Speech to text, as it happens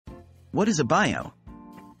What is a bio?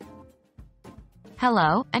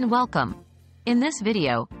 Hello, and welcome. In this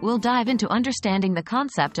video, we'll dive into understanding the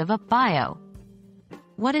concept of a bio.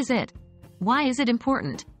 What is it? Why is it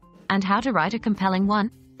important? And how to write a compelling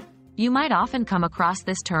one? You might often come across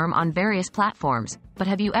this term on various platforms, but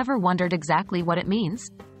have you ever wondered exactly what it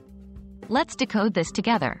means? Let's decode this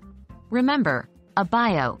together. Remember, a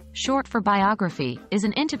bio, short for biography, is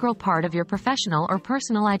an integral part of your professional or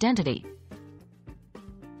personal identity.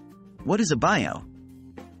 What is a bio?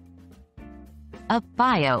 A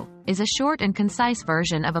bio is a short and concise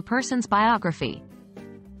version of a person's biography.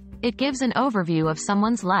 It gives an overview of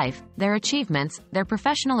someone's life, their achievements, their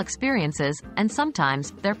professional experiences, and sometimes,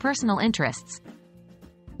 their personal interests.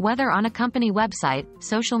 Whether on a company website,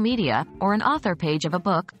 social media, or an author page of a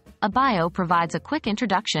book, a bio provides a quick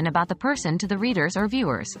introduction about the person to the readers or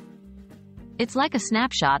viewers. It's like a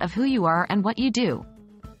snapshot of who you are and what you do.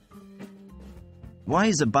 Why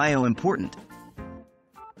is a bio important?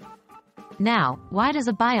 Now, why does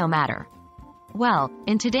a bio matter? Well,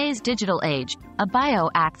 in today's digital age, a bio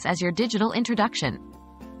acts as your digital introduction.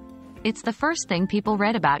 It's the first thing people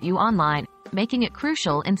read about you online, making it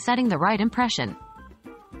crucial in setting the right impression.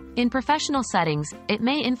 In professional settings, it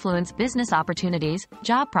may influence business opportunities,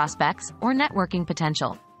 job prospects, or networking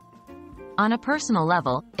potential. On a personal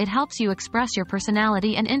level, it helps you express your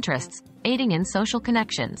personality and interests, aiding in social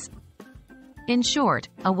connections. In short,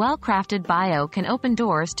 a well-crafted bio can open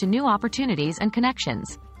doors to new opportunities and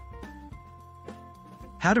connections.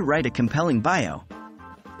 How to write a compelling bio?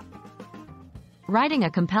 Writing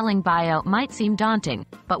a compelling bio might seem daunting,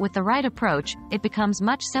 but with the right approach, it becomes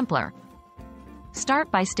much simpler.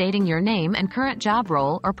 Start by stating your name and current job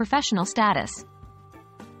role or professional status.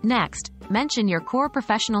 Next, mention your core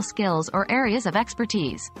professional skills or areas of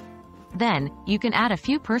expertise. Then, you can add a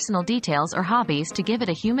few personal details or hobbies to give it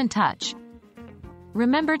a human touch.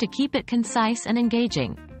 Remember to keep it concise and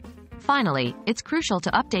engaging. Finally, it's crucial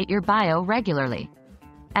to update your bio regularly.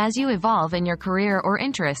 As you evolve in your career or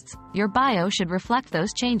interests, your bio should reflect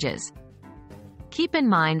those changes. Keep in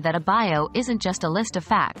mind that a bio isn't just a list of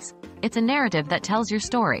facts, it's a narrative that tells your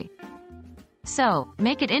story. So,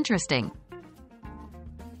 make it interesting.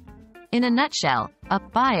 In a nutshell, a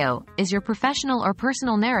bio is your professional or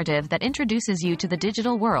personal narrative that introduces you to the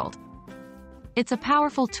digital world. It's a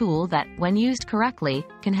powerful tool that, when used correctly,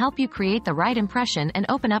 can help you create the right impression and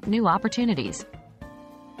open up new opportunities.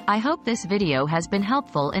 I hope this video has been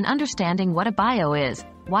helpful in understanding what a bio is,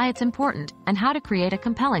 why it's important, and how to create a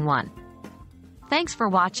compelling one. Thanks for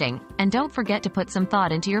watching, and don't forget to put some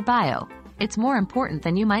thought into your bio. It's more important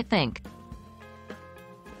than you might think.